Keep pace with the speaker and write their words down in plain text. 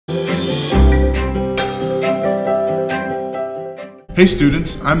Hey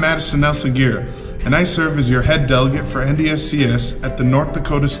students, I'm Madison Elseguera, and I serve as your head delegate for NDSCS at the North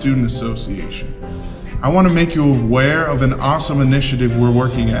Dakota Student Association. I want to make you aware of an awesome initiative we're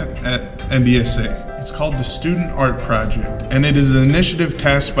working at NDSA. It's called the Student Art Project, and it is an initiative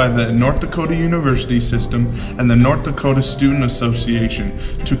tasked by the North Dakota University System and the North Dakota Student Association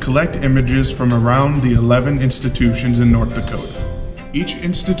to collect images from around the 11 institutions in North Dakota. Each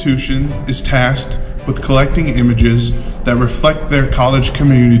institution is tasked with collecting images that reflect their college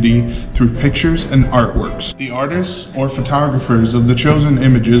community through pictures and artworks. The artists or photographers of the chosen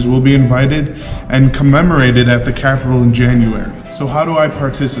images will be invited and commemorated at the Capitol in January. So how do I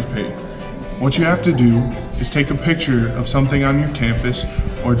participate? What you have to do is take a picture of something on your campus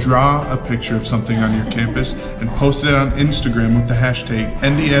or draw a picture of something on your campus and post it on Instagram with the hashtag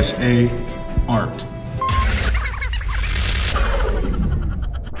NDSA Art.